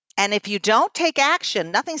And if you don't take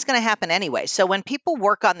action, nothing's going to happen anyway. So when people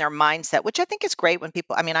work on their mindset, which I think is great when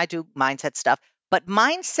people, I mean, I do mindset stuff, but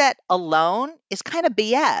mindset alone is kind of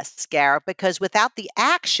BS, Garrett, because without the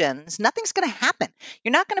actions, nothing's going to happen.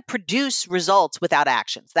 You're not going to produce results without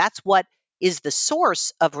actions. That's what is the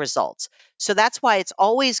source of results. So that's why it's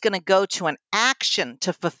always going to go to an action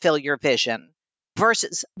to fulfill your vision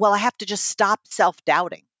versus, well, I have to just stop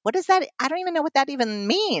self-doubting. What is that? I don't even know what that even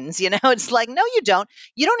means. It's like, no, you don't.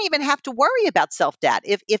 You don't even have to worry about self-doubt.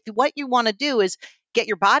 If what you want to do is get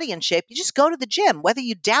your body in shape, you just go to the gym, whether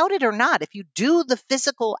you doubt it or not. If you do the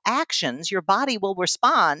physical actions, your body will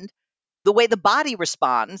respond the way the body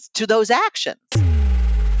responds to those actions.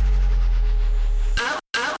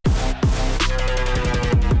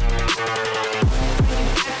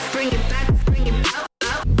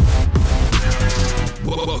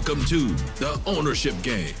 Welcome to The Ownership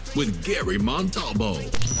Game with Gary Montalvo.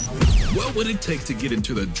 What would it take to get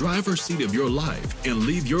into the driver's seat of your life and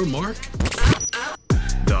leave your mark?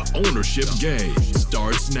 The Ownership Game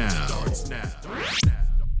starts now.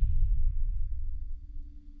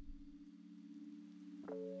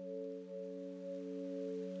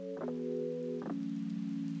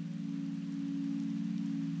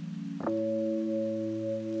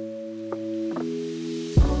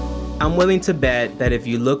 I'm willing to bet that if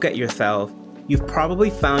you look at yourself, you've probably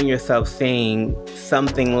found yourself saying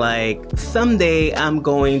something like, someday I'm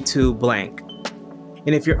going to blank. And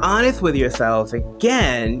if you're honest with yourself,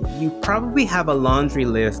 again, you probably have a laundry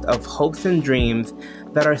list of hopes and dreams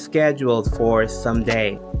that are scheduled for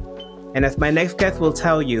someday. And as my next guest will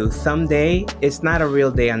tell you, someday is not a real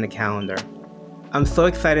day on the calendar. I'm so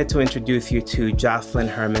excited to introduce you to Josselyne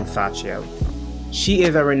Herman-Saccio. She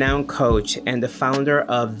is a renowned coach and the founder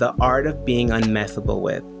of The Art of Being Unmessable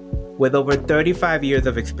With. With over 35 years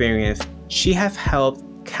of experience, she has helped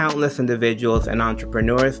countless individuals and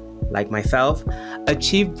entrepreneurs, like myself,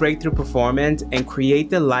 achieve breakthrough performance and create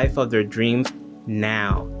the life of their dreams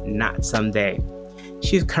now, not someday.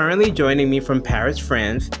 She's currently joining me from Paris,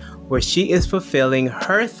 France, where she is fulfilling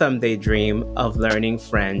her someday dream of learning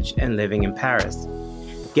French and living in Paris.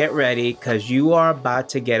 Get ready, because you are about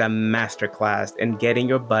to get a masterclass in getting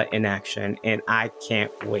your butt in action, and I can't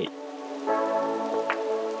wait.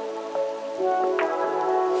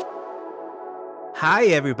 Hi,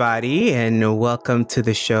 everybody, and welcome to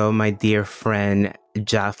the show, my dear friend,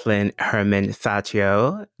 Josselyne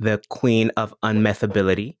Herman-Saccio, the queen of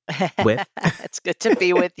unmessability. It's good to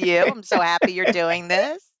be with you. I'm so happy you're doing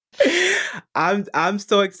this. I'm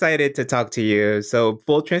so excited to talk to you. So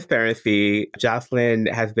full transparency,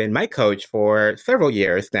 Josselyne has been my coach for several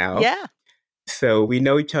years now. Yeah. So we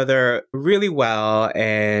know each other really well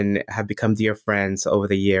and have become dear friends over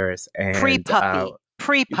the years. And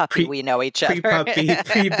Pre-puppy, we know each other. Pre-puppy,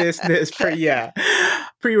 pre-business,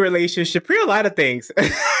 pre-relationship, pre a lot of things.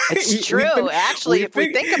 It's true. Actually, if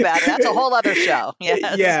we think about it, that's a whole other show.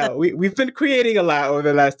 Yes. Yeah, we've been creating a lot over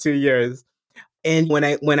the last 2 years. And when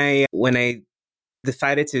I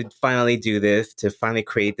decided to finally do this, to finally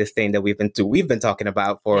create this thing that we've been talking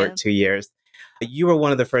about for 2 years, you were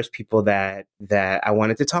one of the first people that I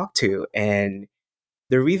wanted to talk to. And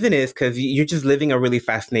the reason is because you're just living a really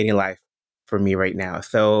fascinating life for me right now.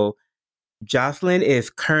 So Josselyne is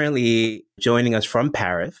currently joining us from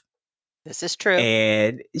Paris. This is true.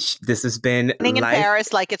 And this has been raining in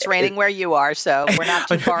Paris like it's raining where you are, so we're not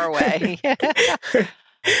too far away.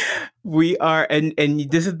 We are, and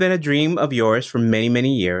this has been a dream of yours for many,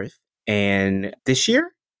 many years. And this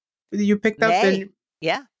year, you picked up May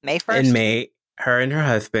 1st. In May, her and her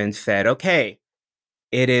husband said, "Okay,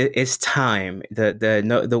 it's time.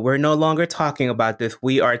 We're no longer talking about this.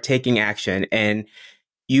 We are taking action." And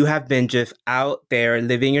you have been just out there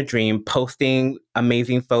living your dream, posting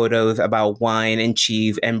amazing photos about wine and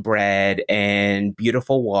cheese and bread and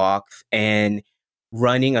beautiful walks and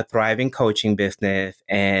running a thriving coaching business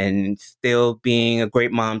and still being a great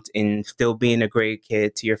mom and still being a great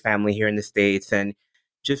kid to your family here in the States and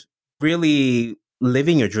just really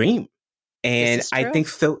living your dream. And I think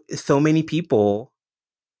so many people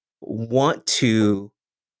want to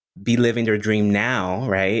be living their dream now,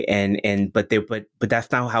 right? But that's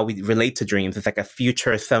not how we relate to dreams. It's like a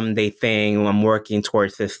future someday thing. I'm working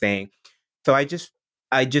towards this thing. So I just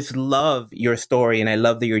love your story, and I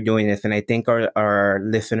love that you're doing this. And I think our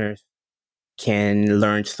listeners can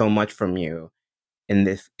learn so much from you in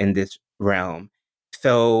this realm.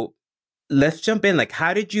 So let's jump in. Like,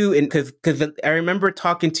 how did you? Because I remember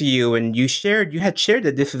talking to you, and you had shared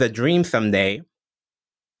that this is a dream someday.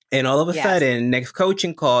 And all of a Yes. sudden, next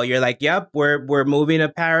coaching call, you're like, "Yep, we're moving to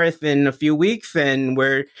Paris in a few weeks, and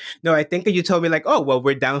we're no." I think that you told me like, "Oh, well,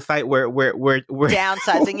 we're downside. We're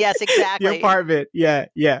Downsizing. Yes, the exactly. apartment." Yeah,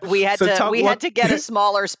 yeah. We had So to talk we had what? to get a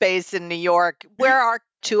smaller space in New York where our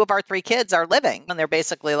two of our three kids are living, and they're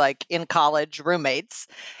basically like in college roommates,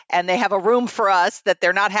 and they have a room for us that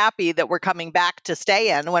they're not happy that we're coming back to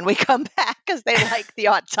stay in when we come back because they like the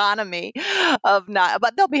autonomy of not,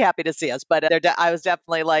 but they'll be happy to see us. But I was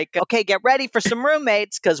definitely like, okay, get ready for some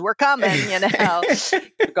roommates because we're coming,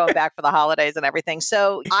 we're going back for the holidays and everything.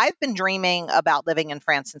 So I've been dreaming about living in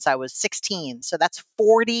France since I was 16, so that's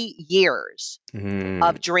 40 years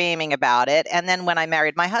of Mm, dreaming about it. And then when I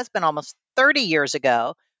married my husband almost 30 years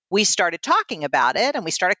ago, we started talking about it and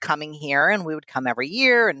we started coming here, and we would come every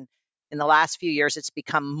year. And in the last few years, it's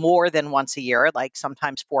become more than once a year, like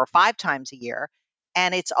sometimes 4 or 5 times a year.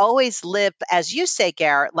 And it's always lived, as you say,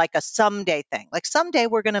 Garrett, like a someday thing. Like someday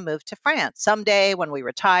we're going to move to France, someday when we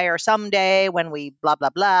retire, someday when we blah, blah,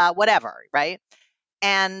 blah, whatever, right?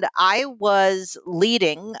 And I was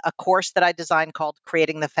leading a course that I designed called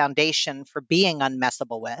Creating the Foundation for Being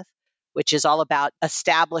Unmessable With, which is all about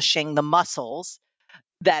establishing the muscles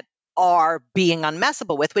that are being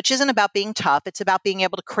unmessable with, which isn't about being tough. It's about being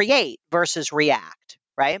able to create versus react,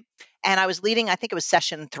 right? And I was leading, I think it was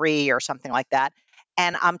session 3 or something like that.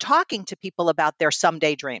 And I'm talking to people about their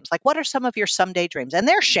someday dreams. Like, what are some of your someday dreams? And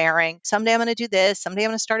they're sharing, someday I'm going to do this. Someday I'm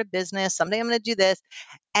going to start a business. Someday I'm going to do this.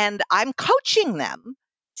 And I'm coaching them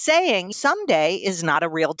saying someday is not a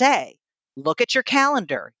real day. Look at your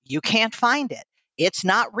calendar. You can't find it. It's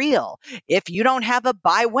not real. If you don't have a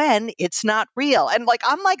by when, it's not real. And like,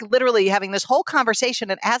 I'm like literally having this whole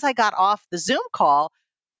conversation. And as I got off the Zoom call,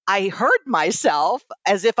 I heard myself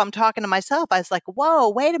as if I'm talking to myself. I was like, whoa,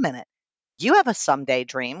 wait a minute. You have a someday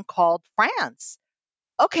dream called France.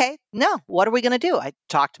 Okay, no, what are we going to do? I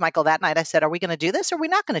talked to Michael that night. I said, are we going to do this or are we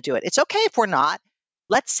not going to do it? It's okay if we're not.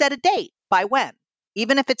 Let's set a date by when,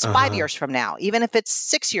 even if it's five uh-huh. years from now, even if it's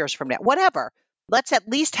 6 years from now, whatever. Let's at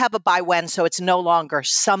least have a by when so it's no longer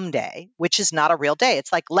someday, which is not a real day.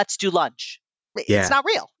 It's like, let's do lunch. It's Yeah, not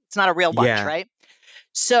real. It's not a real lunch, yeah. right?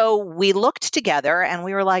 So we looked together and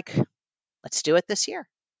we were like, let's do it this year.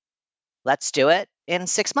 Let's do it in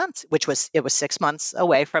 6 months, it was 6 months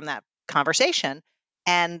away from that conversation.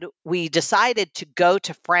 And we decided to go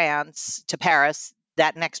to France, to Paris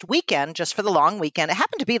that next weekend, just for the long weekend. It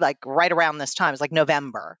happened to be like right around this time. It was like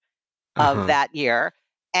November of Uh-huh. that year.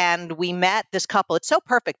 And we met this couple. It's so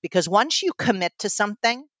perfect because once you commit to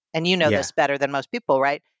something, and you know Yeah, this better than most people,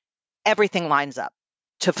 right? Everything lines up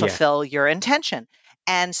to yeah. fulfill your intention.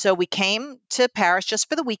 And so we came to Paris just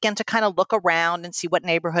for the weekend to kind of look around and see what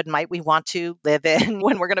neighborhood might we want to live in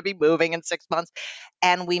when we're going to be moving in 6 months.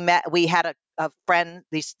 And we had a friend,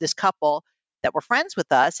 this couple that were friends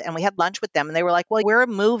with us, and we had lunch with them. And they were like, well, we're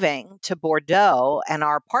moving to Bordeaux and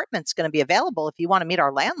our apartment's going to be available. If you want to meet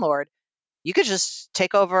our landlord, you could just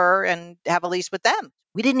take over and have a lease with them.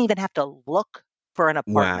 We didn't even have to look for an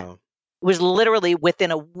apartment. Wow. It was literally within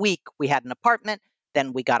a week we had an apartment.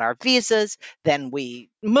 Then we got our visas. Then we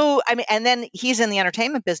moved. I mean, and then he's in the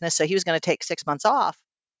entertainment business, so he was going to take 6 months off.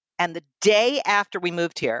 And the day after we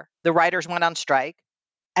moved here, the writers went on strike.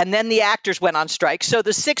 And then the actors went on strike. So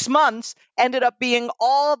the 6 months ended up being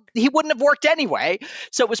he wouldn't have worked anyway.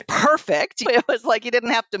 So it was perfect. It was like he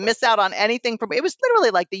didn't have to miss out on anything it was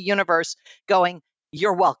literally like the universe going,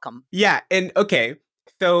 you're welcome. Yeah, and okay,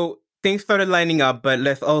 so things started lining up, but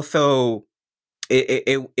let's also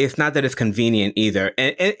it's not that it's convenient either,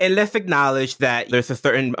 and let's acknowledge that there's a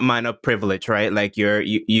certain amount of privilege, right? Like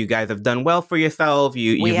you guys have done well for yourself, We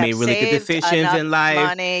you've have made really good saved decisions enough in life,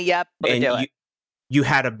 money, yep, to and do it. you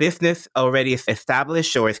had a business already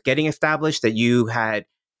established or it's getting established that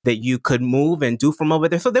you could move and do from over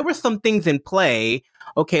there. So there were some things in play.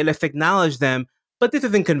 Okay, let's acknowledge them, but this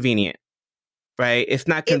isn't convenient, right? It's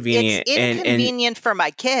not It's convenient, and inconvenient for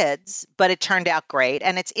my kids, but it turned out great.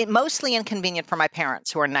 And it's mostly inconvenient for my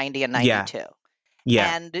parents who are 90 and yeah, 92.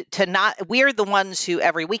 yeah. And we're the ones who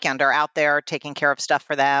every weekend are out there taking care of stuff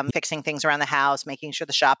for them, fixing things around the house, making sure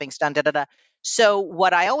the shopping's done, da da da. So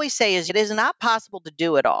what I always say is it is not possible to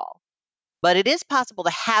do it all, but it is possible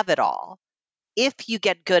to have it all if you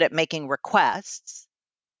get good at making requests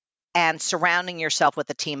and surrounding yourself with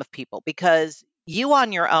a team of people, because you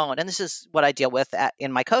on your own, and this is what I deal with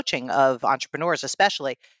in my coaching of entrepreneurs,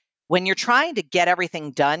 especially when you're trying to get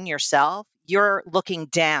everything done yourself, you're looking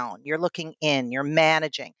down, you're looking in, you're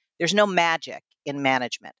managing. There's no magic in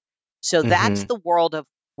management. So that's Mm-hmm. the world of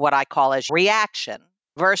what I call as reaction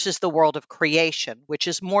versus the world of creation, which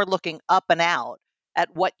is more looking up and out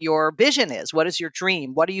at what your vision is. What is your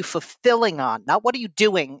dream? What are you fulfilling on? Not what are you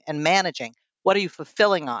doing and managing? What are you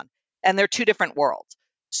fulfilling on? And they're two different worlds.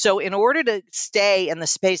 So in order to stay in the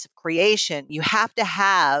space of creation, you have to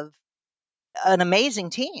have an amazing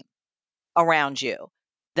team around you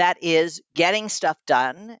that is getting stuff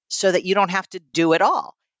done so that you don't have to do it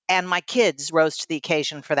all. And my kids rose to the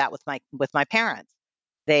occasion for that with my parents.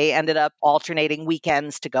 They ended up alternating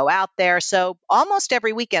weekends to go out there. So almost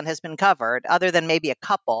every weekend has been covered, other than maybe a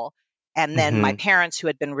couple. And then my Mm-hmm. parents, who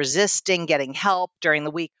had been resisting getting help during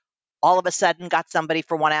the week, all of a sudden got somebody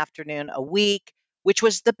for one afternoon a week, which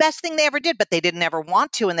was the best thing they ever did, but they didn't ever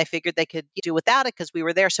want to. And they figured they could do without it because we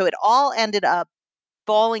were there. So it all ended up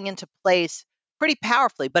falling into place pretty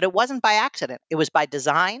powerfully, but it wasn't by accident. It was by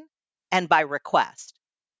design and by request.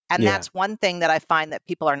 And Yeah. that's one thing that I find that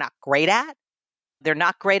people are not great at. They're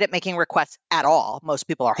not great at making requests at all. Most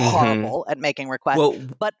people are Mm-hmm. horrible at making requests. Well,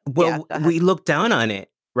 But yeah, well, go ahead. we look down on it,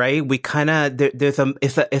 right? We kind of there's a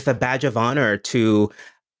it's a badge of honor to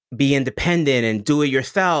be independent and do it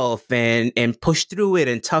yourself and push through it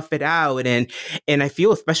and tough it out and I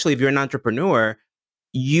feel especially if you're an entrepreneur,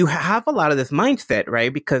 you have a lot of this mindset,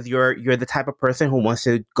 right? Because you're the type of person who wants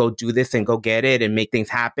to go do this and go get it and make things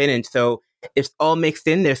happen, and so it's all mixed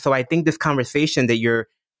in there. So I think this conversation that you're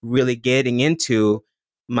really getting into,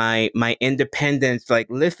 my independence, like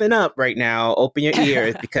listen up right now, open your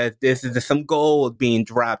ears because this is some gold being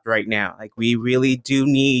dropped right now. Like we really do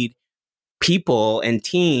need people and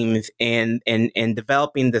teams and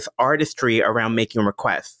developing this artistry around making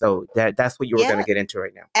requests. So that's what you were going to Yeah. get into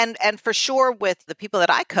right now. And for sure, with the people that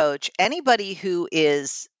I coach, anybody who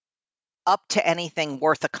is up to anything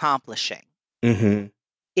worth accomplishing, Mm-hmm.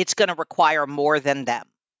 it's going to require more than them.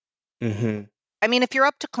 Mm-hmm. I mean, if you're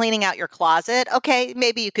up to cleaning out your closet, okay,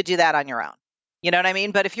 maybe you could do that on your own. You know what I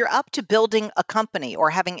mean? But if you're up to building a company or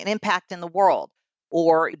having an impact in the world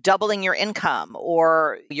or doubling your income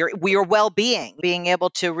or your well-being, being able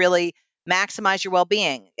to really maximize your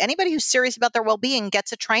well-being. Anybody who's serious about their well-being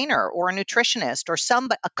gets a trainer or a nutritionist or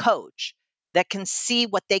a coach that can see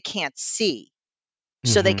what they can't see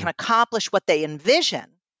so they Mm-hmm. can accomplish what they envision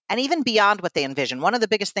and even beyond what they envision. One of the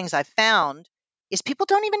biggest things I've found is people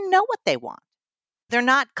don't even know what they want. They're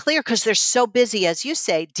not clear because they're so busy, as you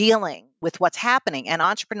say, dealing with what's happening. And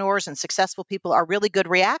entrepreneurs and successful people are really good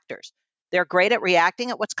reactors. They're great at reacting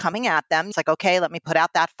at what's coming at them. It's like, okay, let me put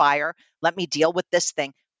out that fire. Let me deal with this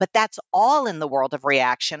thing. But that's all in the world of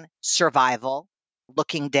reaction, survival,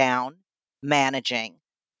 looking down, managing.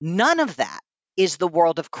 None of that is the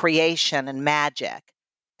world of creation and magic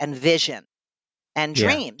and vision and Yeah.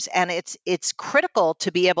 dreams. And it's critical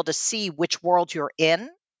to be able to see which world you're in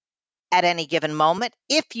at any given moment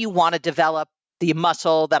if you want to develop the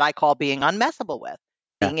muscle that I call being unmessable with,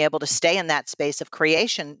 Yeah. being able to stay in that space of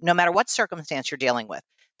creation no matter what circumstance you're dealing with.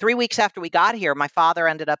 3 weeks after we got here, my father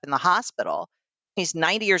ended up in the hospital. He's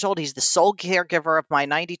 90 years old. He's the sole caregiver of my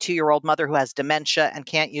 92-year-old mother who has dementia and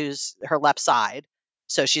can't use her left side.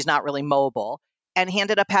 So she's not really mobile. And he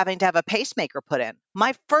ended up having to have a pacemaker put in.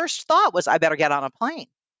 My first thought was, I better get on a plane.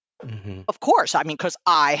 Mm-hmm. Of course. I mean, because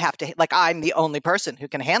I have to, like, I'm the only person who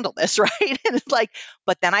can handle this, right? And it's like,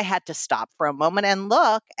 but then I had to stop for a moment and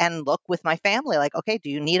look with my family, like, okay, do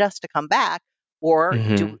you need us to come back? Or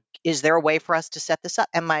Mm-hmm. is there a way for us to set this up?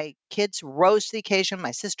 And my kids rose to the occasion.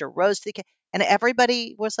 My sister rose to the occasion. And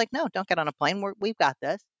everybody was like, no, don't get on a plane. We've got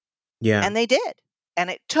this. Yeah. And they did. And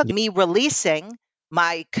it took me releasing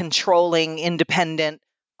my controlling, independent,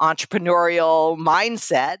 entrepreneurial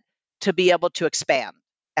mindset to be able to expand.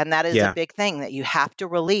 And that is a Yeah. big thing that you have to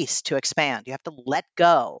release to expand. You have to let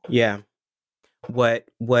go. Yeah. What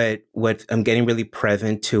I'm getting really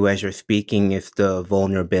present to as you're speaking is the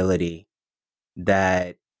vulnerability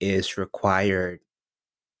that is required,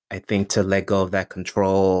 I think, to let go of that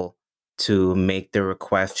control, to make the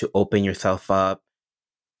request, to open yourself up.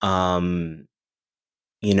 Um,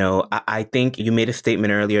 I think you made a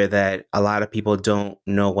statement earlier that a lot of people don't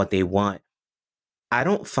know what they want. I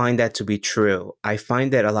don't find that to be true. I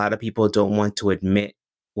find that a lot of people don't want to admit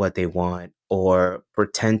what they want or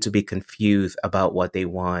pretend to be confused about what they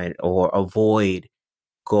want or avoid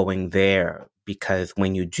going there because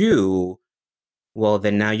when you do, well,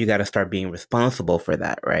 then now you got to start being responsible for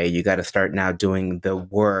that, right? You got to start now doing the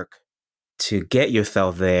work to get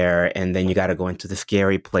yourself there. And then you got to go into the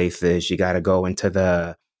scary places. You got to go into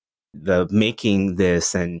the making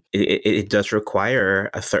this, and it does require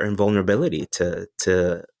a certain vulnerability to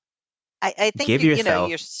I think give you're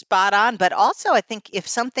yourself. spot on, but also I think if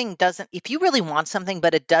you really want something,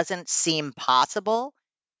 but it doesn't seem possible,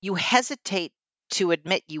 you hesitate to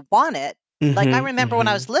admit you want it. Like I Mm-hmm, remember when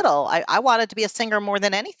I mm-hmm, was little, I wanted to be a singer more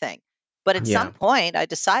than anything. But at Yeah. some point, I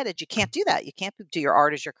decided you can't do that. You can't do your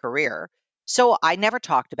art as your career. So I never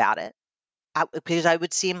talked about it because I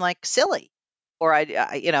would seem like silly. Or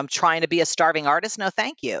I'm trying to be a starving artist. No,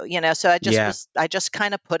 thank you. So Yeah. I just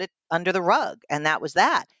kind of put it under the rug, and that was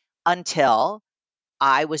that until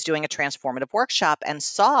I was doing a transformative workshop and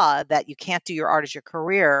saw that you can't do your art as your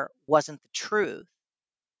career wasn't the truth.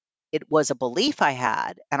 It was a belief I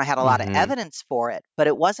had, and I had a lot of Mm-hmm. evidence for it, but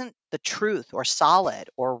it wasn't the truth or solid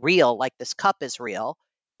or real like this cup is real.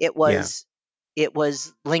 It Yeah. was it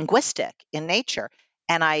was linguistic in nature.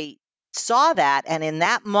 And I saw that, and in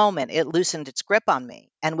that moment it loosened its grip on me.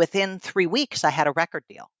 And within 3 weeks I had a record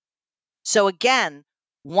deal. So again,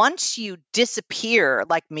 once you disappear,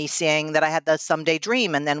 like me saying that I had the someday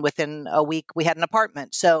dream, and then within a week we had an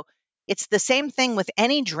apartment. So it's the same thing with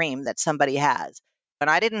any dream that somebody has. And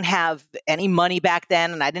I didn't have any money back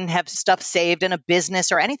then, and I didn't have stuff saved in a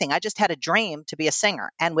business or anything. I just had a dream to be a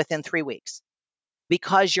singer. And within 3 weeks,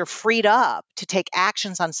 because you're freed up to take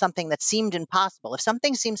actions on something that seemed impossible. If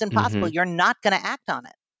something seems impossible, Mm-hmm. you're not going to act on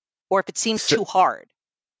it. Or if it seems So, too hard,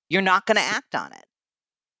 you're not going to so, act on it.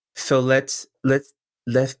 so let's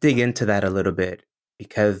dig into that a little bit,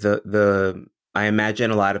 because the I imagine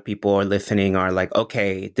a lot of people are listening are like,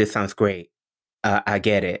 okay, this sounds great. I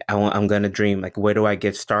get it. I'm gonna dream. Like, where do I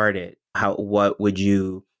get started? What would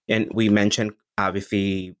you? And we mentioned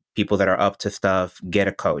obviously people that are up to stuff get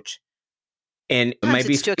a coach, and it Sometimes might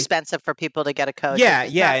be it's too expensive for people to get a coach. yeah,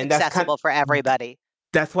 It's yeah, not and accessible for everybody.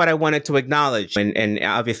 that's what I wanted to acknowledge. And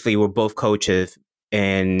obviously we're both coaches,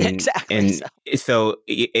 Exactly. and So, so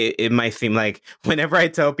it might seem like whenever I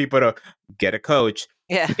tell people to get a coach,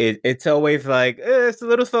 yeah, it's always like it's a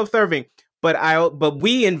little self-serving. But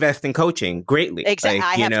we invest in coaching greatly. exactly.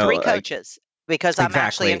 I have three Like coaches because I'm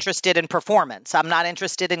actually exactly. interested in performance. I'm not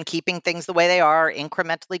interested in keeping things the way they are,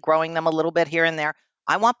 incrementally growing them a little bit here and there.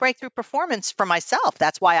 I want breakthrough performance for myself.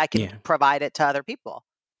 That's why I can Yeah. provide it to other people.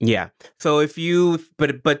 Yeah. So if you,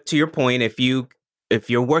 but to your point, if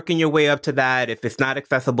you're working your way up to that, if it's not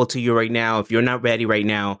accessible to you right now, if you're not ready right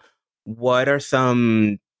now, what are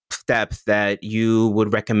some steps that you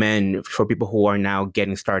would recommend for people who are now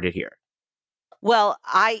getting started here? Well,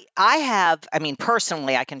 I have, I mean,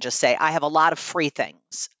 personally, I can just say I have a lot of free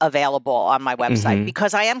things available on my website Mm-hmm.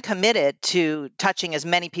 because I am committed to touching as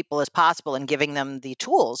many people as possible and giving them the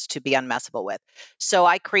tools to be unmessable with. So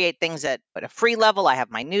I create things at a free level. I have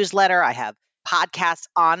my newsletter. I have podcasts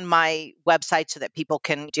on my website so that people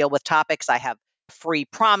can deal with topics. I have a free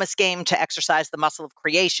promise game to exercise the muscle of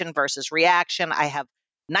creation versus reaction. I have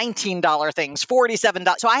 $19 things,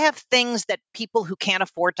 $47. So I have things that people who can't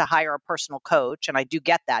afford to hire a personal coach, and I do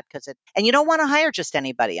get that and you don't want to hire just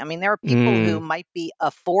anybody. I mean, there are people who Mm. might be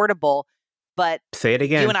affordable, but Say it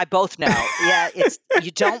you and again. I both know, yeah,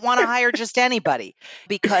 you don't want to hire just anybody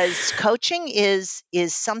because coaching is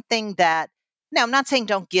something that now I'm not saying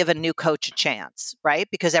don't give a new coach a chance, right?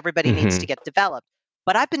 Because everybody needs Mm-hmm. to get developed.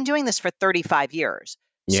 But I've been doing this for 35 years.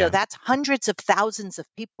 So Yeah. that's hundreds of thousands of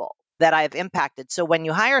people that I've impacted. So when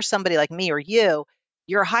you hire somebody like me or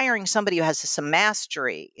you're hiring somebody who has some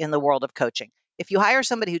mastery in the world of coaching. If you hire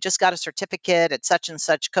somebody who just got a certificate at such and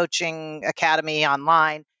such coaching academy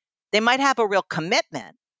online, they might have a real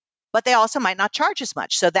commitment, but they also might not charge as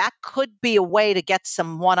much. So that could be a way to get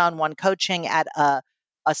some one-on-one coaching at a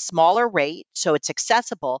smaller rate so it's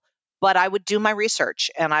accessible. But I would do my research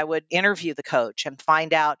and I would interview the coach and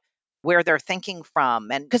find out where they're thinking from.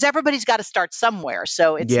 And because everybody's got to start somewhere.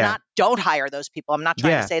 So it's Yeah. not, don't hire those people. I'm not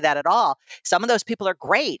trying to Yeah. say that at all. Some of those people are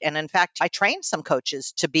great. And in fact, I train some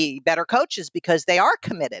coaches to be better coaches because they are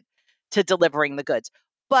committed to delivering the goods.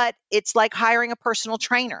 But it's like hiring a personal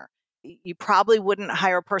trainer. You probably wouldn't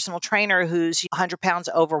hire a personal trainer who's 100 pounds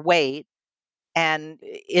overweight and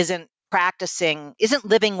isn't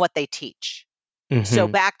living what they teach. So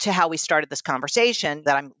Mm-hmm. back to how we started this conversation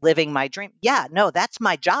that I'm living my dream. Yeah, no, that's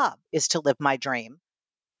my job is to live my dream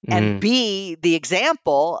and Mm. be the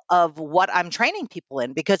example of what I'm training people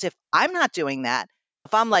in. Because if I'm not doing that,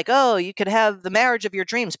 if I'm like, oh, you could have the marriage of your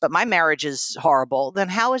dreams, but my marriage is horrible, then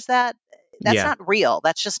how is that? That's Yeah. not real.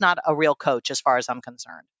 That's just not a real coach as far as I'm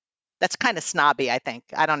concerned. That's kind of snobby, I think.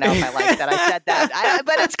 I don't know if I like that I said that,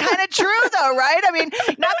 but it's kind of true, though, right? I mean,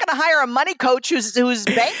 you're not going to hire a money coach who's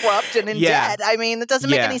bankrupt and in Yeah. debt. I mean, that doesn't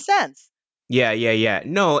make any Yeah. sense. Yeah, yeah, yeah.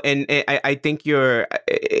 No, and I think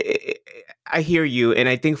I hear you, and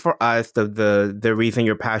I think for us, the reason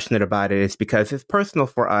you're passionate about it is because it's personal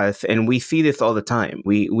for us, and we see this all the time.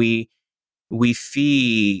 We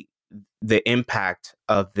see the impact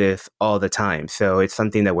of this all the time, so it's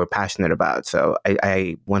something that we're passionate about. So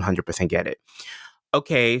I 100% get it.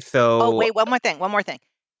 Okay, Oh, so wait, one more thing.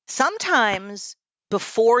 Sometimes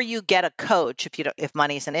before you get a coach, if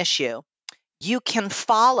money's an issue, you can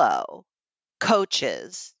follow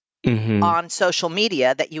coaches Mm-hmm. on social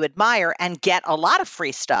media that you admire and get a lot of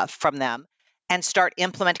free stuff from them and start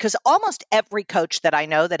implementing. Because almost every coach that I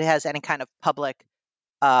know that has any kind of public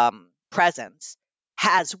presence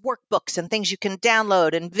has workbooks and things you can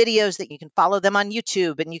download and videos that you can follow them on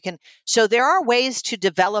YouTube. And so there are ways to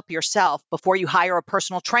develop yourself before you hire a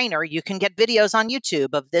personal trainer. You can get videos on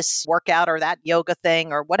YouTube of this workout or that yoga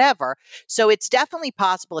thing or whatever. So it's definitely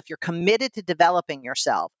possible if you're committed to developing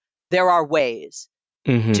yourself, there are ways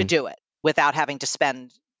to Mm-hmm. do it without having to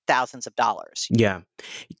spend thousands of dollars. Yeah.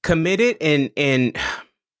 Committed, and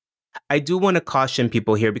I do want to caution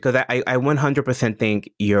people here because I 100% think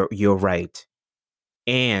you're right.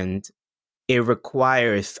 And it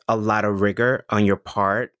requires a lot of rigor on your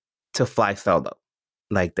part to fly solo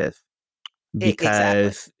like this, Exactly.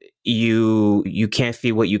 because you can't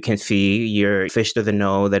see what you can see. Your fish doesn't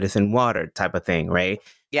know that it's in water type of thing, right?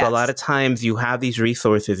 So a lot Yes. of times you have these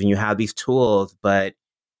resources and you have these tools, but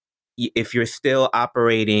if you're still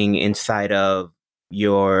operating inside of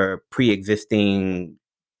your pre-existing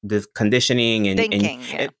this conditioning Thinking.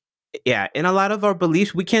 Yeah. yeah, and a lot of our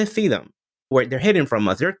beliefs, we can't see them, where they're hidden from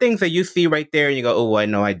us. There are things that you see right there and you go, oh, I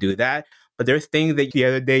know I do that. But there's things that the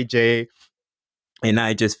other day, Jay and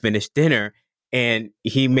I just finished dinner, and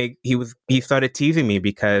he started teasing me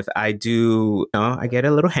because I I get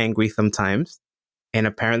a little hangry sometimes. And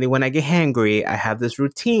apparently when I get hangry, I have this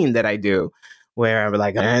routine that I do where I'm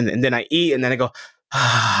like, and then I eat and then I go,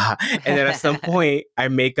 ah. And then at some point I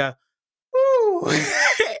make a, ooh.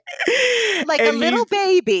 Like a And little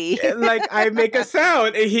baby. like, I make a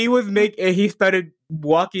sound, and and he started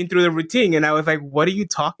walking through the routine. And I was like, what are you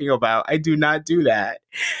talking about? I do not do that.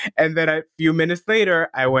 And then a few minutes later,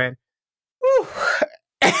 I went, ooh.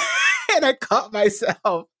 And I caught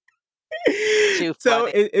myself. Too So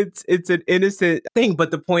funny. it's an innocent thing,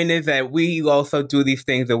 but the point is that we also do these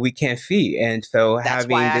things that we can't see, and so That's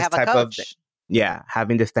why having I this have a type of coach.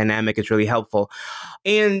 having this dynamic is really helpful.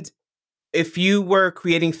 And if you were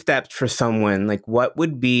creating steps for someone, like, what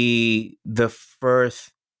would be the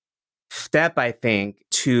first step, I think,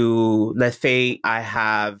 to, let's say I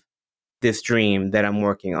have this dream that I'm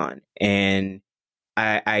working on, and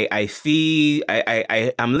I see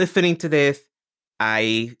I'm listening to this.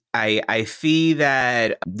 I see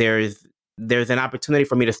that there's an opportunity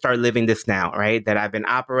for me to start living this now, right? That I've been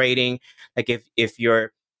operating. Like, if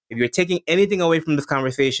you're taking anything away from this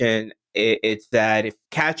conversation, it's that, if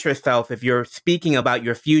catch yourself if you're speaking about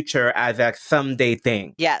your future as a someday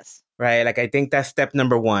thing, Yes. right? Like, I think that's step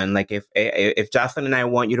number one. Like, if Josselyne and I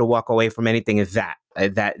want you to walk away from anything, is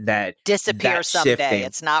Disappear that someday. shifting.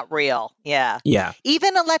 It's not real. Yeah. Yeah,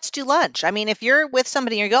 Even a let's do lunch. I mean, if you're with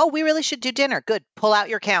somebody and you go, oh, we really should do dinner. Good. Pull out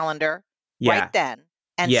your calendar right yeah, then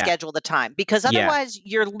and yeah, schedule the time, because yeah, otherwise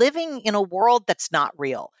you're living in a world that's not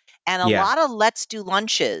real. And a yeah, lot of let's do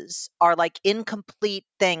lunches are like incomplete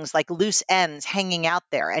things, like loose ends hanging out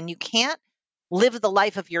there. And you can't live the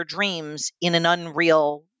life of your dreams in an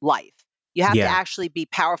unreal life. You have to yeah. actually be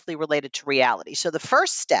powerfully related to reality. So the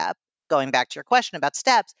first step, going back to your question about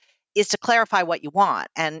steps, is to clarify what you want.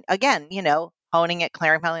 And again, honing it,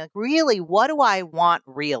 clarifying, like, really, what do I want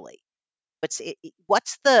really?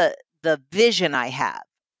 What's the vision I have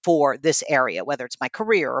for this area, whether it's my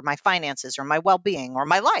career or my finances or my well-being or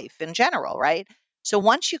my life in general, right? So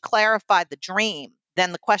once you clarify the dream,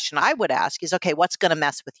 then the question I would ask is, okay, what's going to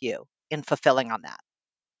mess with you in fulfilling on that?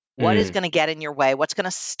 What is Mm, going to get in your way? What's going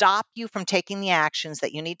to stop you from taking the actions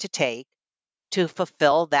that you need to take to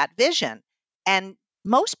fulfill that vision? And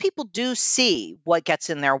most people do see what gets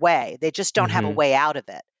in their way. They just don't have a mm-hmm, way out of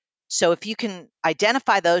it. So if you can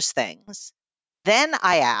identify those things, then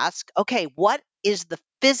I ask, okay, what is the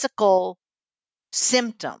physical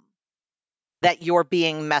symptom that you're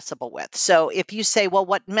being messable with? So if you say, well,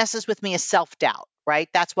 what messes with me is self-doubt, right?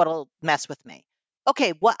 That's what'll mess with me.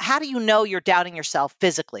 Okay, how do you know you're doubting yourself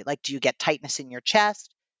physically? Like, do you get tightness in your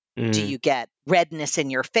chest? Do mm, you get redness in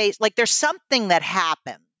your face? Like, there's something that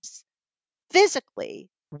happens physically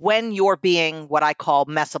when you're being what I call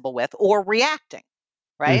messable with or reacting,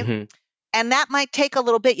 right? mm-hmm. And that might take a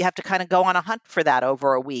little bit. You have to kind of go on a hunt for that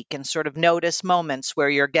over a week and sort of notice moments where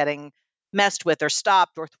you're getting messed with or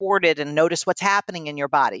stopped or thwarted, and notice what's happening in your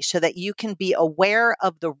body so that you can be aware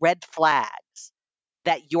of the red flags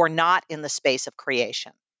that you're not in the space of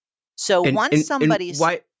creation. So once And somebody's,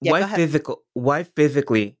 yeah, go ahead. why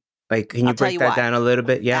physically? Like, can I'll you tell break you that why. down a little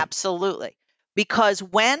bit? Yeah. Absolutely. Because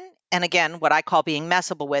and again, what I call being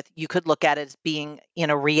messable with, you could look at it as being in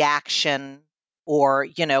a reaction or,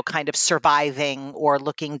 kind of surviving or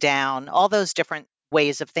looking down, all those different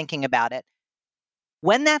ways of thinking about it.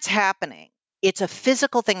 When that's happening, it's a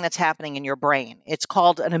physical thing that's happening in your brain. It's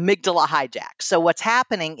called an amygdala hijack. So what's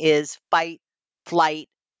happening is fight, flight,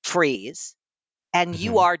 freeze. And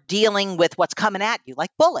you are dealing with what's coming at you, like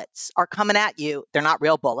bullets are coming at you. They're not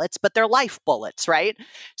real bullets, but they're life bullets, right?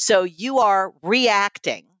 So you are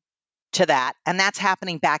reacting to that, and that's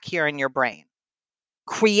happening back here in your brain.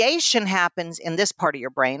 Creation happens in this part of your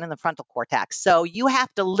brain, in the frontal cortex. So you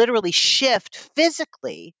have to literally shift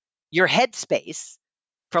physically your headspace,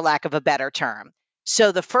 for lack of a better term.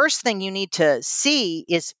 So the first thing you need to see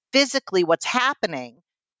is physically what's happening,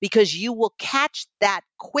 because you will catch that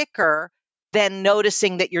quicker than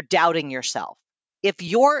noticing that you're doubting yourself. If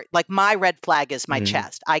you're like, my red flag is my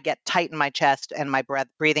chest. I get tight in my chest and my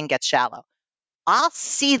breathing gets shallow. I'll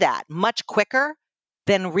see that much quicker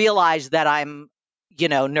than realize that I'm,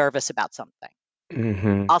 nervous about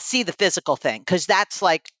something. I'll see the physical thing because that's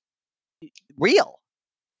like real.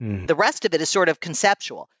 The rest of it is sort of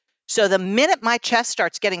conceptual. So the minute my chest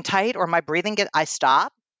starts getting tight or my breathing I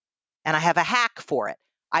stop, and I have a hack for it.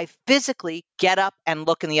 I physically get up and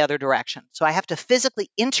look in the other direction. So I have to physically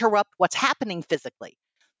interrupt what's happening physically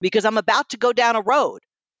because I'm about to go down a road.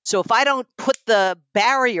 So if I don't put the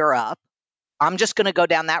barrier up, I'm just going to go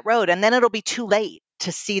down that road, and then it'll be too late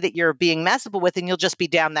to see that you're being messable with, and you'll just be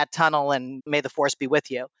down that tunnel, and may the force be with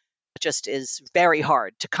you. It just is very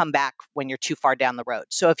hard to come back when you're too far down the road.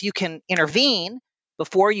 So if you can intervene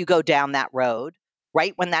before you go down that road,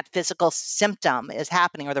 right when that physical symptom is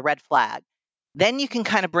happening or the red flag, then you can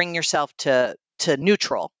kind of bring yourself to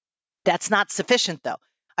neutral. That's not sufficient, though.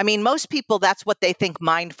 I mean, most people, that's what they think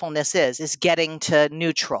mindfulness is getting to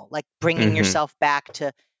neutral, like bringing yourself back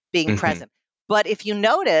to being present. But if you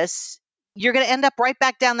notice, you're going to end up right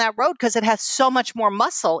back down that road because it has so much more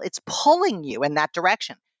muscle. It's pulling you in that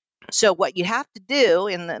direction. So what you have to do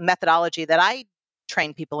in the methodology that I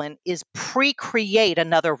train people in is pre-create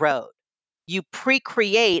another road. You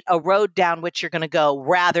pre-create a road down which you're going to go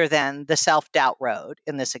rather than the self-doubt road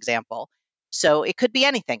in this example. So it could be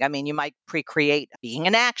anything. I mean, you might pre-create being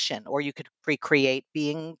in action, or you could pre-create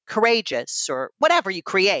being courageous, or whatever you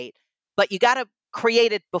create. But you got to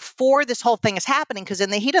create it before this whole thing is happening, because in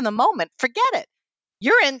the heat of the moment, forget it.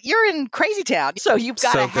 You're in crazy town. So you've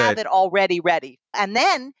got to have it already ready. And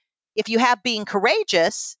then if you have being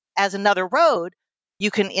courageous as another road,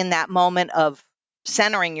 you can, in that moment of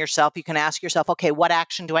centering yourself, you can ask yourself, okay, what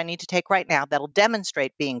action do I need to take right now that'll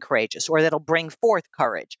demonstrate being courageous, or that'll bring forth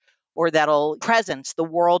courage, or that'll presence the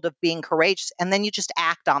world of being courageous? And then you just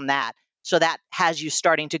act on that. So that has you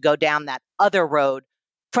starting to go down that other road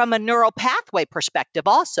from a neural pathway perspective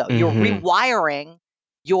also. You're rewiring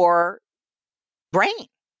your brain.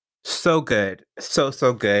 So good. So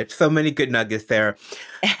good. So many good nuggets there.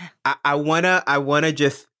 I wanna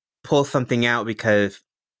just pull something out, because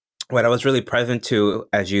what I was really present to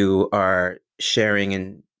as you are sharing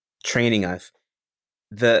and training us,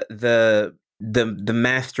 the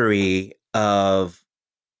mastery of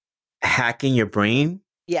hacking your brain.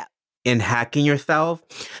 Yeah. And hacking yourself.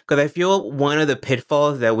 Because I feel one of the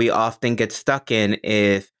pitfalls that we often get stuck in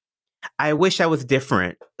is, I wish I was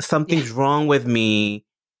different. Something's wrong with me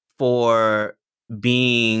for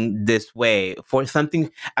being this way. For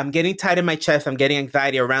something, I'm getting tight in my chest. I'm getting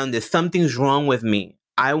anxiety around this. Something's wrong with me.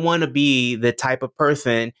 I want to be the type of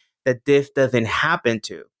person that this doesn't happen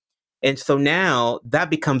to. And so now that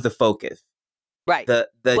becomes the focus. Right. The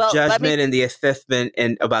judgment and the assessment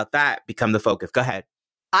and about that become the focus. Go ahead.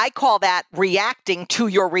 I call that reacting to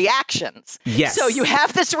your reactions. Yes. So you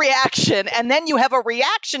have this reaction, and then you have a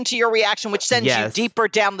reaction to your reaction, which sends you deeper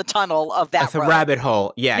down the tunnel of that road. It's a rabbit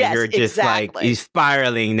hole. Yeah, yes, you're just like, you're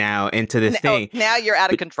spiraling now into this thing. Now you're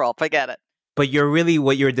out of control. Forget it. But you're really,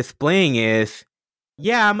 what you're displaying is,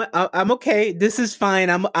 yeah, I'm okay. This is fine.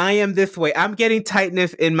 I am this way. I'm getting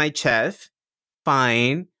tightness in my chest.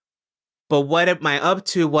 Fine. But what am I up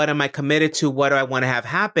to? What am I committed to? What do I want to have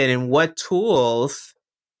happen? And what tools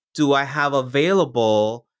do I have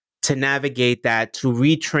available to navigate that, to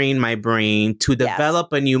retrain my brain, to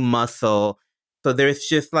develop a new muscle? So there's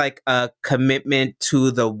just like a commitment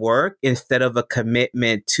to the work instead of a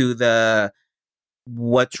commitment to the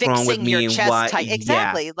what's fixing wrong with me your and chest why. tight.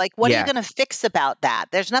 Exactly. Like, what are you going to fix about that?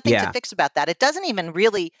 There's nothing to fix about that. It doesn't even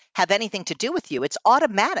really have anything to do with you. It's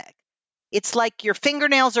automatic. It's like your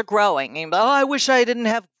fingernails are growing. And, I wish I didn't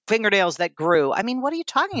have fingernails that grew. I mean, what are you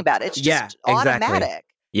talking about? It's just automatic.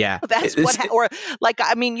 Yeah. That's what, or like,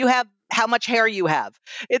 I mean, you have how much hair you have.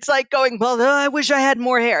 It's like going, well, I wish I had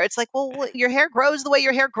more hair. It's like, well, your hair grows the way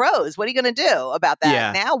your hair grows. What are you going to do about that?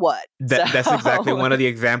 Yeah. Now what? So That's exactly one of the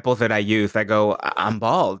examples that I use. I go, I'm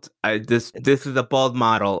bald. This is a bald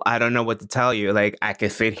model. I don't know what to tell you. Like, I can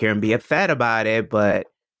sit here and be upset about it, but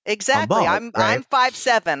I'm exactly. bald, I'm right?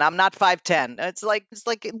 5'7". I'm not 5'10". It's like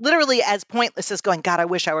literally as pointless as going, God, I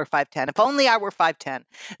wish I were 5'10". If only I were 5'10".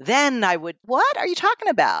 Then I would, what are you talking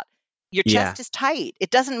about? Your Yeah. chest is tight. It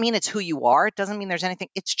doesn't mean it's who you are. It doesn't mean there's anything.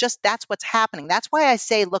 It's just that's what's happening. That's why I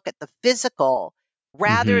say look at the physical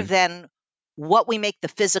rather Mm-hmm. than what we make the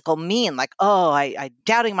physical mean. Like, oh, I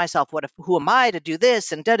doubting myself. What if? Who am I to do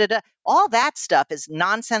this? And da da da. All that stuff is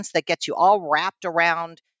nonsense that gets you all wrapped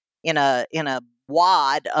around in a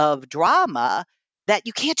wad of drama that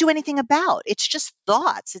you can't do anything about. It's just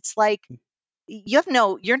thoughts. It's like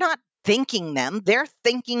you're not thinking them, they're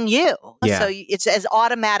thinking you. So Yeah. it's as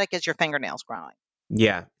automatic as your fingernails growing.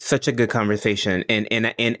 Yeah. Such a good conversation.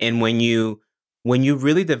 And when you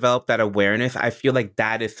really develop that awareness, I feel like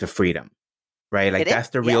that is the freedom. Right? Like It is, that's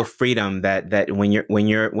the real yes. freedom that when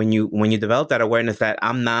you develop that awareness that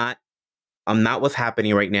I'm not what's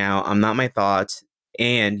happening right now. I'm not my thoughts.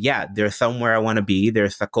 And yeah, there's somewhere I want to be.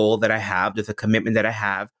 There's a goal that I have. There's a commitment that I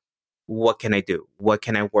have. What can I do? What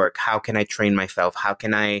can I work? How can I train myself? How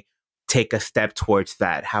can I take a step towards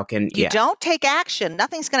that? How can, You yeah. don't take action,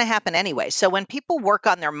 nothing's going to happen anyway. So when people work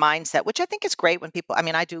on their mindset, which I think is great when people, I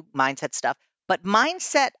mean, I do mindset stuff, but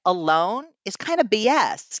mindset alone is kind of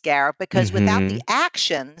BS, Garrett, because without the Mm-hmm.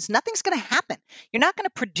 actions, nothing's going to happen. You're not going to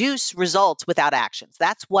produce results without actions.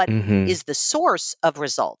 That's what Mm-hmm. is the source of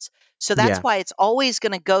results. So that's Yeah. why it's always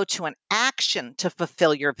going to go to an action to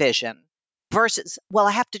fulfill your vision versus, well,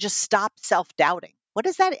 I have to just stop self doubting. What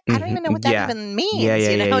is that? I don't even know Mm-hmm. what that Yeah. even Yeah. means. Yeah.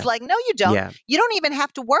 Yeah. It's Yeah. like, no, you don't. Yeah. You don't even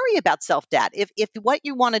have to worry about self-doubt. If what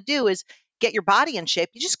you want to do is get your body in shape,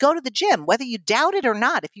 you just go to the gym, whether you doubt it or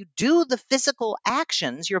not. If you do the physical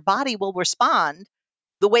actions, your body will respond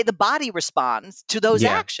the way the body responds to those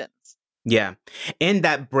Yeah. actions. Yeah. And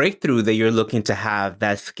that breakthrough that you're looking to have,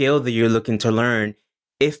 that skill that you're looking to learn,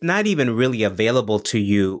 it's not even really available to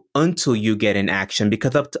you until you get in action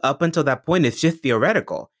because up until that point it's just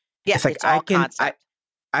theoretical. Yeah, It's like it's all concept.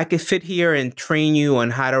 I could sit here and train you on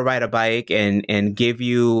how to ride a bike and give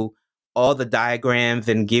you all the diagrams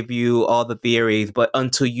and give you all the theories, but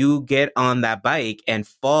until you get on that bike and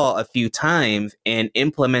fall a few times and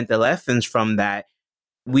implement the lessons from that,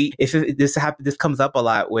 this comes up a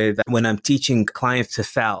lot with when I'm teaching clients to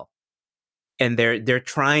sell, and they're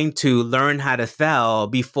trying to learn how to sell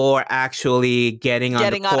before actually getting on the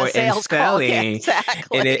Getting on a court and sales call. Yeah, selling.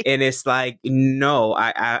 exactly. And it's like, no,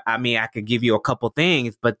 I mean, I could give you a couple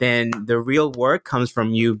things, but then the real work comes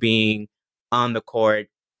from you being on the court,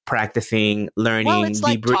 practicing, Well, it's learning,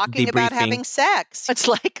 like talking about debriefing. having sex. It's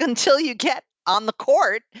like until you get on the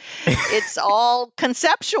court, it's all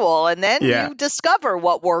conceptual, and then Yeah. you discover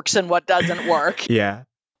what works and what doesn't work. Yeah.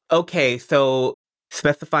 Okay, so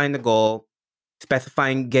specifying the goal,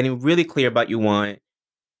 specifying, getting really clear about what you want,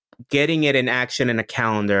 getting it in action in a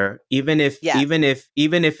calendar, Yes.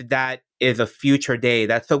 even if that is a future day,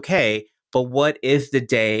 that's okay. But what is the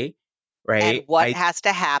day, And right? what has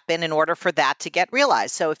to happen in order for that to get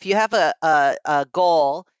realized. So if you have a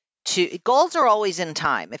goal goals are always in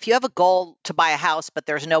time. If you have a goal to buy a house, but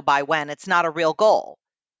there's no buy when, it's not a real goal.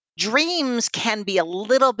 Dreams can be a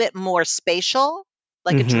little bit more spatial,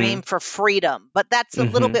 like a Mm-hmm. dream for freedom, but that's a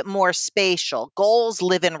little Mm-hmm. bit more spatial. Goals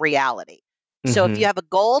live in reality. So if Mm-hmm. you have a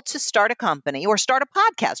goal to start a company or start a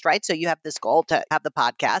podcast, right? So you have this goal to have the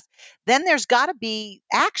podcast, then there's got to be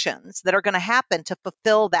actions that are going to happen to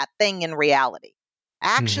fulfill that thing in reality.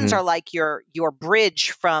 Actions Mm-hmm. are like your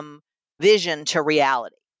bridge from vision to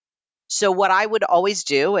reality. So what I would always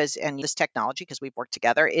do is, and this technology, because we've worked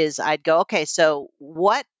together, is I'd go, okay, so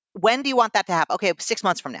when do you want that to happen? Okay, 6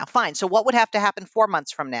 months from now. Fine. So what would have to happen 4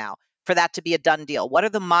 months from now for that to be a done deal? What are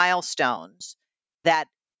the milestones that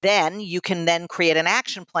then you can then create an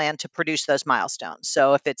action plan to produce those milestones?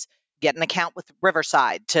 So if it's get an account with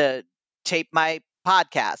Riverside to tape my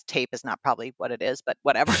podcast, tape is not probably what it is, but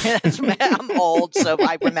whatever. I'm old, so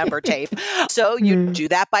I remember tape. So you do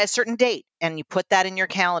that by a certain date and you put that in your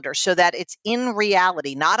calendar so that it's in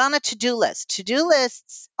reality, not on a to-do list. To-do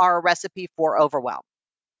lists are a recipe for overwhelm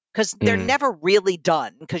because they're Mm-hmm. never really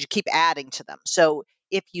done because you keep adding to them. So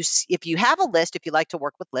if you have a list, if you like to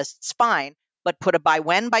work with lists, fine, but put a by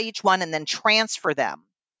when by each one and then transfer them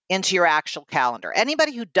into your actual calendar.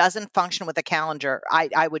 Anybody who doesn't function with a calendar,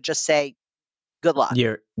 I would just say good luck.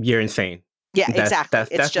 You're insane. Yeah, exactly. It's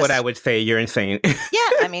That's what I just would say. You're insane.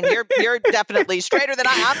 yeah, I mean, you're definitely straighter than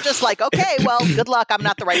I'm just like, okay, well, good luck. I'm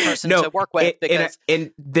not the right person No, to work with because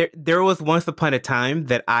and there was once upon a time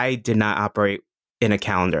that I did not operate in a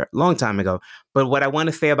calendar, long time ago. But what I want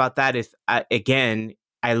to say about that is, again,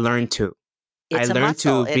 I learned to. I it's a learned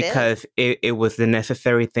muscle. to It is. because it was the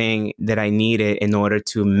necessary thing that I needed in order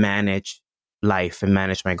to manage life and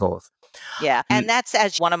manage my goals. Yeah. And that's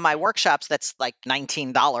as one of my workshops that's like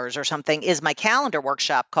 $19 or something is my calendar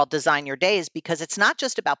workshop called Design Your Days, because it's not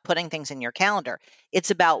just about putting things in your calendar.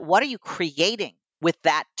 It's about what are you creating with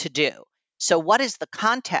that to do? So what is the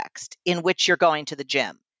context in which you're going to the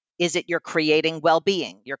gym? Is it you're creating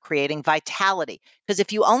well-being? You're creating vitality? Because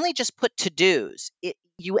if you only just put to-dos,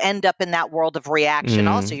 you end up in that world of reaction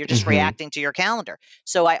also. You're just Mm-hmm. reacting to your calendar.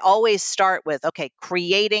 So I always start with, okay,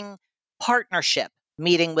 creating partnership,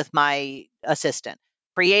 meeting with my assistant,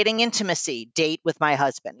 creating intimacy, date with my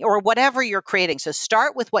husband, or whatever you're creating. So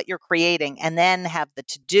start with what you're creating and then have the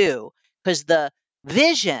to do, because the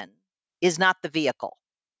vision is not the vehicle.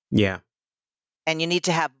 Yeah. And you need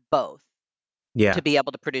to have both Yeah. to be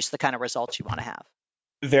able to produce the kind of results you want to have.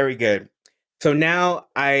 Very good. So now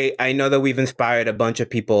I know that we've inspired a bunch of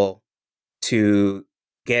people to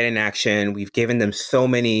get in action. We've given them so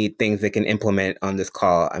many things they can implement on this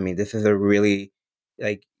call. I mean, this is a really,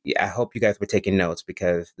 like, I hope you guys were taking notes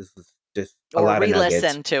because this was just a Or lot of nuggets.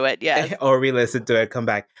 re-listen to it, yes. Or re-listen to it, come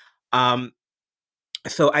back.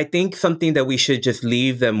 So I think something that we should just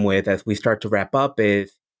leave them with as we start to wrap up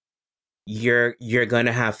is you're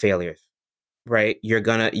gonna have failures, right? You're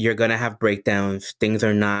gonna have breakdowns. Things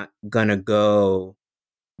are not gonna go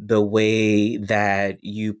the way that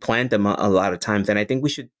you planned them a lot of times. And I think we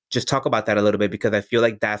should just talk about that a little bit because I feel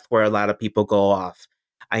like that's where a lot of people go off.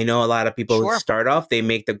 I know a lot of people who Sure. start off, they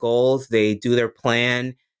make the goals, they do their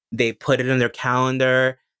plan, they put it in their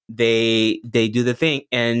calendar, they do the thing.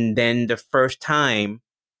 And then the first time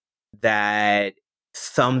that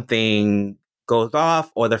something goes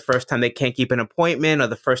off, or the first time they can't keep an appointment, or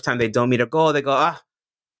the first time they don't meet a goal, they go,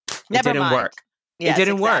 it Never didn't mind. work. It Yes,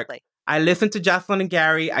 didn't work. exactly. I listened to Josselyne and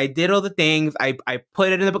Gary. I did all the things. I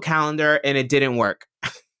put it in the calendar and it didn't work.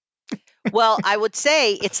 Well, I would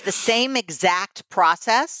say it's the same exact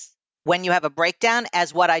process when you have a breakdown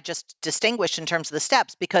as what I just distinguished in terms of the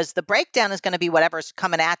steps, because the breakdown is going to be whatever's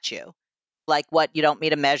coming at you, like what you don't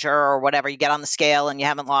meet a measure or whatever. You get on the scale and you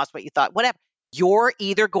haven't lost what you thought, whatever. You're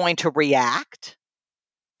either going to react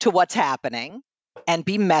to what's happening and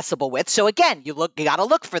be messable with. So again, you got to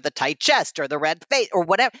look for the tight chest or the red face or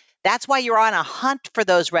whatever. That's why you're on a hunt for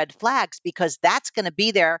those red flags, because that's going to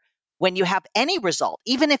be there when you have any result.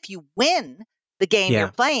 Even if you win the game you're Yeah.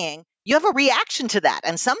 playing, you have a reaction to that.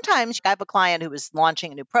 And sometimes I have a client who was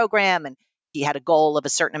launching a new program and he had a goal of a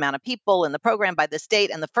certain amount of people in the program by this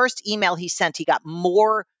date. And the first email he sent, he got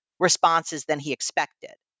more responses than he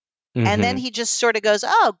expected. And then Mm-hmm. he just sort of goes,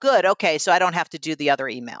 oh, good. Okay. So I don't have to do the other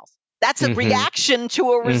emails. That's a Mm-hmm. reaction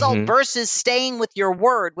to a result Mm-hmm. versus staying with your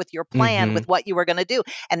word, with your plan, Mm-hmm. with what you were going to do.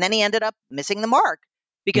 And then he ended up missing the mark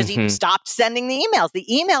because he Mm-hmm. stopped sending the emails.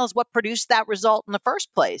 The email is what produced that result in the first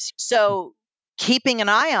place. So keeping an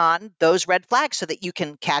eye on those red flags so that you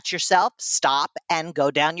can catch yourself, stop, and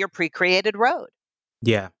go down your pre-created road.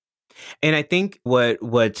 Yeah. And I think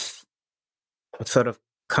what's sort of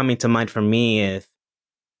coming to mind for me is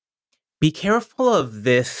be careful of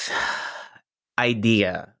this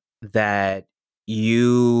idea that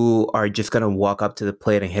you are just going to walk up to the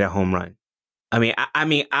plate and hit a home run.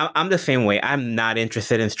 I'm the same way. I'm not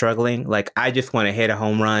interested in struggling. Like, I just want to hit a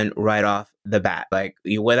home run right off the bat, like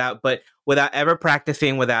without ever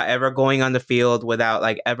practicing, without ever going on the field, without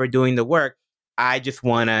like ever doing the work. I just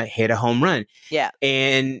want to hit a home run. Yeah.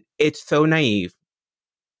 And it's so naive.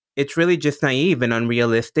 It's really just naive and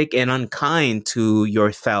unrealistic and unkind to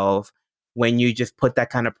yourself when you just put that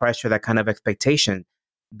kind of pressure, that kind of expectation.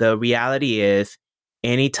 The reality is,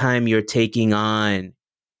 anytime you're taking on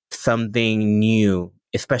something new,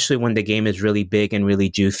 especially when the game is really big and really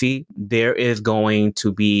juicy, there is going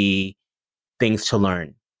to be things to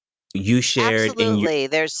learn. You shared in your Absolutely.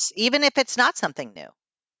 There's, even if it's not something new,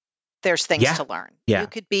 there's things yeah, to learn. You yeah.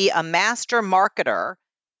 could be a master marketer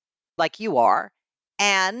like you are,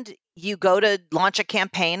 and you go to launch a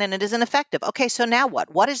campaign and it isn't effective. Okay, so now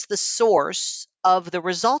what? What is the source of the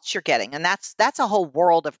results you're getting? And that's a whole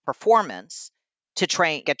world of performance to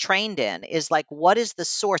get trained in, is like, what is the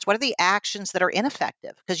source? What are the actions that are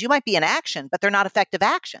ineffective? Because you might be in action, but they're not effective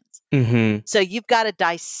actions. Mm-hmm. So you've got to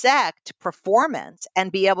dissect performance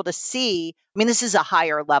and be able to see. I mean, this is a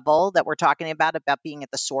higher level that we're talking about being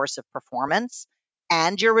at the source of performance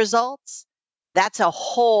and your results. That's a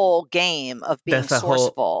whole game of being That's a whole.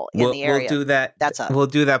 sourceful in We'll the we'll area. do that. That's a We'll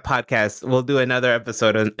do that podcast. We'll do another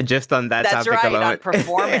episode just on that That's topic right, alone. on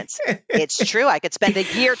performance. It's true. I could spend a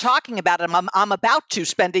year talking about it. I'm about to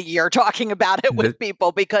spend a year talking about it with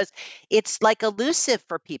people because it's like elusive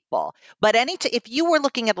for people. But if you were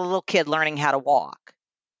looking at a little kid learning how to walk,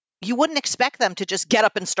 you wouldn't expect them to just get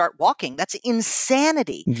up and start walking. That's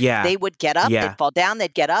insanity. Yeah. They would get up, Yeah. they'd fall down,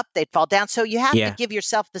 they'd get up, they'd fall down. So you have to Yeah. give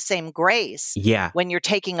yourself the same grace Yeah. when you're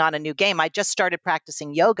taking on a new game. I just started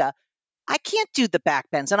practicing yoga. I can't do the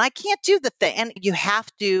back bends and I can't do the thing. And you have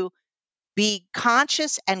to be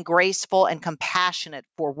conscious and graceful and compassionate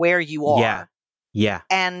for where you are. Yeah. Yeah.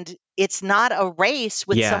 And it's not a race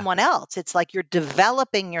with someone else. It's like you're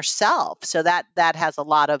developing yourself. So that has a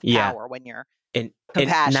lot of power when you're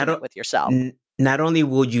compassionate with yourself. Not only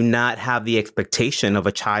will you not have the expectation of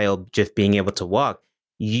a child just being able to walk,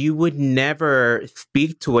 you would never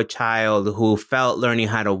speak to a child who felt learning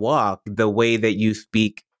how to walk the way that you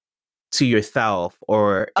speak to yourself.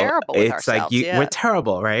 Or terrible with it's like we're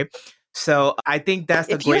terrible, right? So I think that's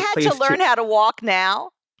a great place. If you had to learn how to walk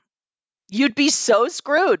now, you'd be so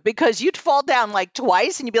screwed because you'd fall down like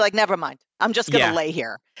twice and you'd be like, never mind. I'm just going to lay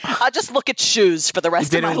here. I'll just look at shoes for the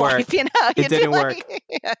rest of my life. You know, it didn't work.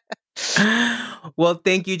 Well,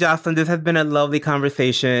 thank you, Josselyne. This has been a lovely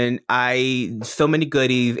conversation. So many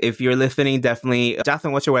goodies. If you're listening, definitely.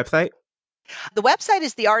 Josselyne, what's your website? The website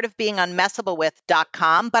is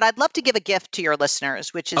theartofbeingunmessable.com, but I'd love to give a gift to your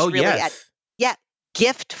listeners, which is at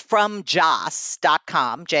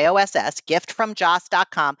giftfromjoss.com, Joss,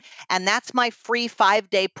 giftfromjoss.com. And that's my free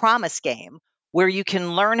 5-day promise game where you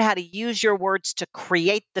can learn how to use your words to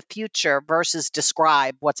create the future versus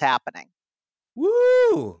describe what's happening.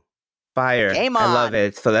 Woo! Fire. Game on. I love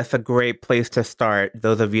it. So that's a great place to start.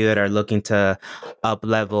 Those of you that are looking to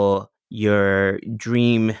up-level your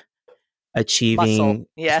dream achieving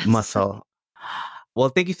muscle. Well,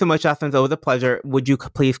 thank you so much, Josselyne. It was a pleasure. Would you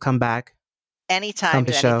please come back? Anytime,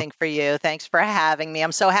 anything for you. Thanks for having me.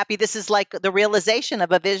 I'm so happy. This is like the realization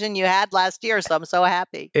of a vision you had last year, so I'm so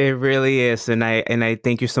happy. It really is, and I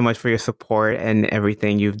thank you so much for your support and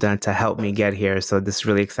everything you've done to help me get here. So this is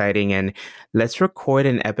really exciting, and let's record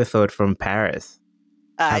an episode from Paris.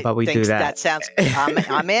 How about we do that? That sounds.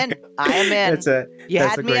 I'm in. I am in. You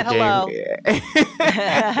had me at hello.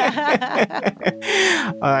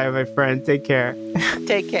 All right, my friend. Take care.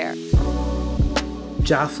 Take care.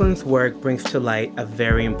 Josselyne's work brings to light a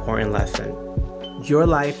very important lesson. Your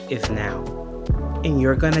life is now, and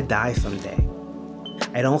you're gonna die someday.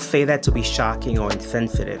 I don't say that to be shocking or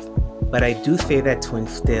insensitive, but I do say that to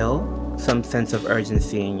instill some sense of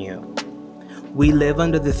urgency in you. We live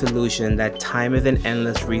under this illusion that time is an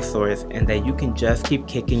endless resource and that you can just keep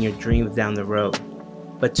kicking your dreams down the road.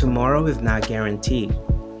 But tomorrow is not guaranteed,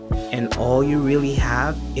 and all you really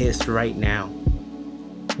have is right now.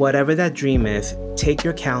 Whatever that dream is, take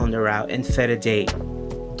your calendar out and set a date.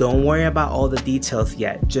 Don't worry about all the details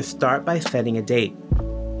yet, just start by setting a date.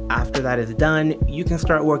 After that is done, you can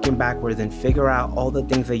start working backwards and figure out all the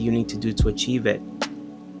things that you need to do to achieve it.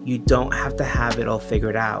 You don't have to have it all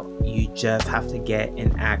figured out, you just have to get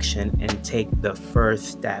in action and take the first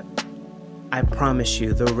step. I promise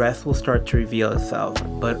you, the rest will start to reveal itself,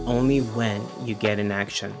 but only when you get in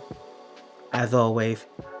action. As always,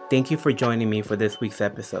 thank you for joining me for this week's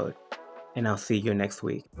episode, and I'll see you next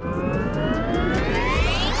week.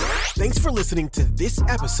 Thanks for listening to this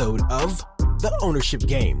episode of The Ownership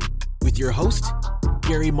Game with your host,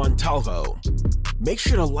 Gary Montalvo. Make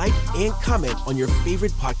sure to like and comment on your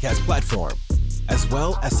favorite podcast platform, as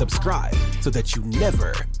well as subscribe so that you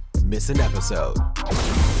never miss an episode.